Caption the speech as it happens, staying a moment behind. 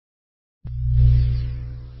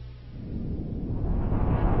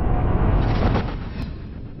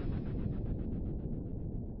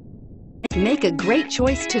Make a great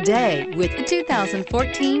choice today with the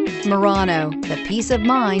 2014 Murano. The peace of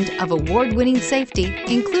mind of award-winning safety,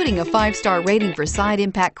 including a 5-star rating for side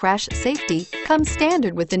impact crash safety, comes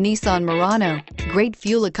standard with the Nissan Murano. Great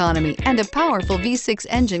fuel economy and a powerful V6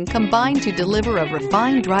 engine combine to deliver a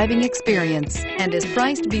refined driving experience and is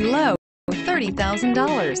priced below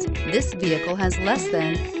 $30,000. This vehicle has less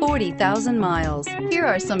than 40,000 miles. Here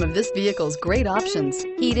are some of this vehicle's great options: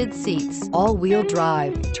 heated seats, all-wheel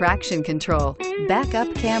drive, traction control,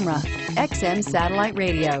 backup camera, XM satellite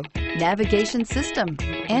radio, navigation system,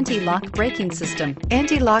 anti-lock braking system,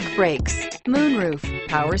 anti-lock brakes, moonroof,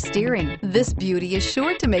 power steering. This beauty is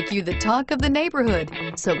sure to make you the talk of the neighborhood.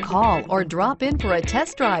 So call or drop in for a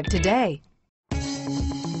test drive today.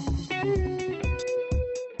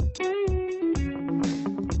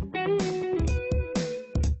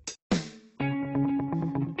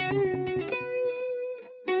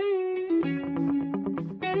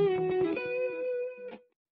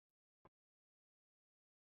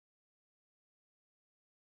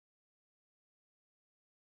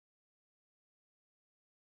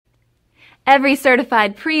 Every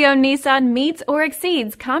certified pre-owned Nissan meets or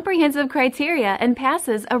exceeds comprehensive criteria and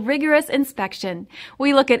passes a rigorous inspection.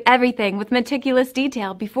 We look at everything with meticulous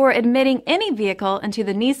detail before admitting any vehicle into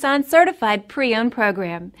the Nissan Certified Pre-Owned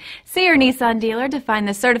program. See your Nissan dealer to find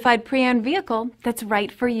the certified pre-owned vehicle that's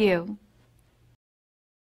right for you.